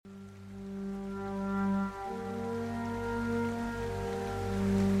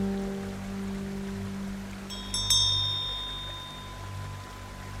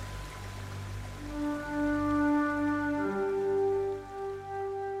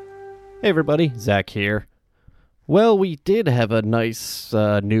Hey everybody, Zach here. Well, we did have a nice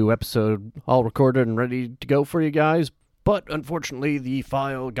new episode all recorded and ready to go for you guys, but unfortunately the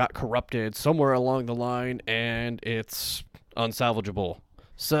file got corrupted somewhere along the line and it's unsalvageable.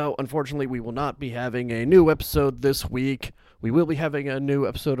 So unfortunately we will not be having a new episode this week. We will be having a new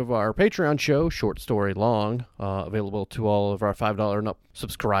episode of our Patreon show, Short Story Long, available to all of our $5 and up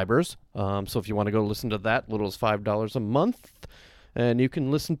subscribers. So if you want to go listen to that, little as $5 a month. And you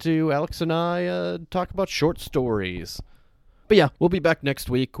can listen to Alex and I talk about short stories. But yeah, we'll be back next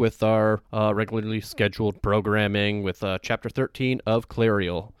week with our regularly scheduled programming with Chapter 13 of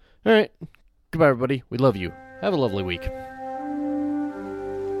Clariel. All right, goodbye everybody. We love you. Have a lovely week.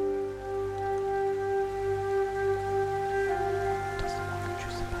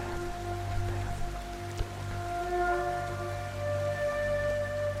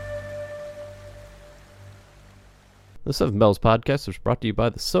 The Seven Bells Podcast is brought to you by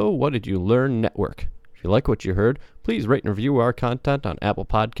the So What Did You Learn Network. If you like what you heard, please rate and review our content on Apple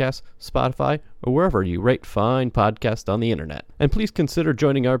Podcasts, Spotify, or wherever you rate fine podcasts on the internet. And please consider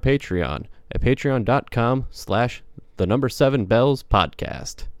joining our Patreon at patreon.com/the7bells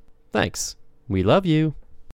podcast. Thanks. We love you.